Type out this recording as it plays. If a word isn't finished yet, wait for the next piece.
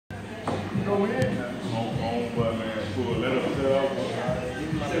But man, pull let up set off.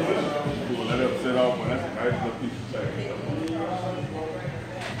 Pull let up set off, but that's a nice little piece of tape.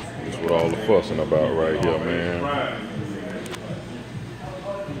 That's what all the fussing about right here, man.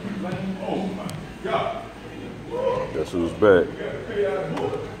 Oh my God. Guess who's back? Yeah.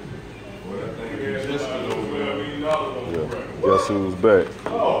 Guess who's back?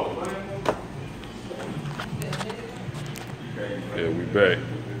 Yeah, we back.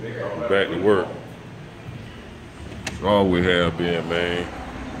 We back to work. All we have been, man.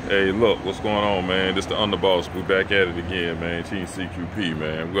 Hey, look, what's going on, man? This the Underboss. We back at it again, man. Team CQP,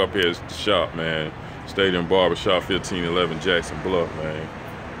 man. We up here at the shop, man. Stadium Barbershop, 1511 Jackson Bluff, man.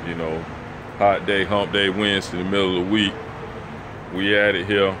 You know, hot day, hump day, Wednesday, in the middle of the week. We at it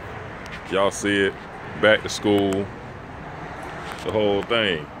here. Y'all see it. Back to school. The whole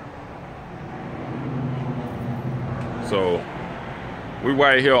thing. So, we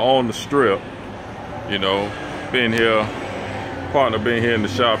right here on the strip. You know, been here. Partner been here in the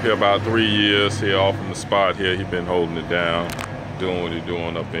shop here about 3 years. Here off in the spot here. He been holding it down, doing what he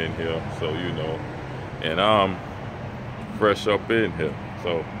doing up in here. So, you know. And I'm fresh up in here.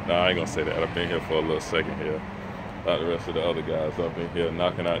 So, nah, I ain't gonna say that. I've been here for a little second here. Like the rest of the other guys up in here,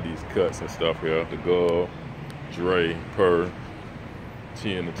 knocking out these cuts and stuff here. The Gov, Dre, Per,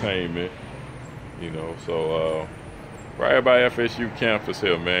 T Entertainment, you know. So, right by FSU campus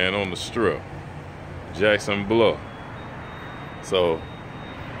here, man, on the strip. Jackson Bluff. So,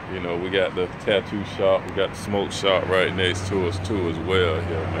 you know, we got the tattoo shop, we got the smoke shop right next to us too as well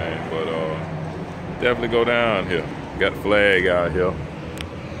here, man. But definitely go down here. Got the flag out here.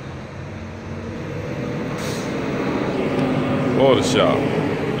 For the shop,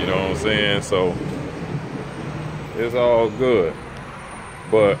 you know what I'm saying? So it's all good.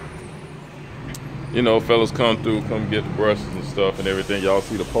 But you know, fellas come through, come get the brushes and stuff and everything. Y'all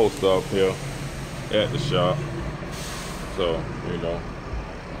see the poster up here at the shop. So, you know,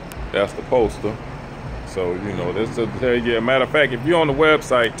 that's the poster. So, you know, this to tell you, matter of fact, if you're on the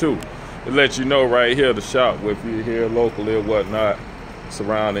website too, it lets you know right here, the shop, if you're here locally or whatnot,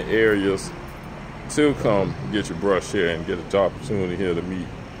 surrounding areas, to come get your brush here and get an opportunity here to meet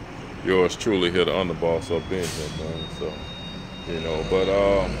yours truly here, the Underboss up in here, man. So, you know, but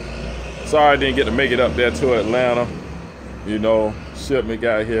sorry I didn't get to make it up there to Atlanta. You know, shipment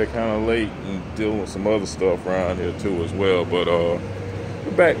got here kind of late and dealing with some other stuff around here too as well. But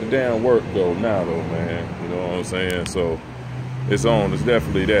we're back to damn work though now though, man. You know what I'm saying? So it's on. It's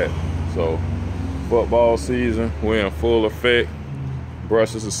definitely that. So football season, we're in full effect.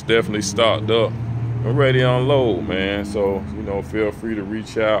 Brushes is definitely stocked up. I'm ready to unload, man. So, you know, feel free to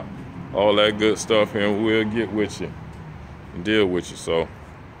reach out, all that good stuff, and we'll get with you and deal with you. So,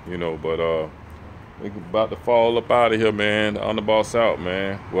 you know, but we're about to fall up out of here, man. The Underboss out,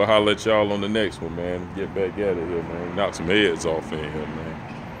 man. We'll holler at y'all on the next one, man. Get back at it here, man. Knock some heads off in here,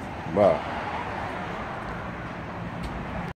 man. Bye.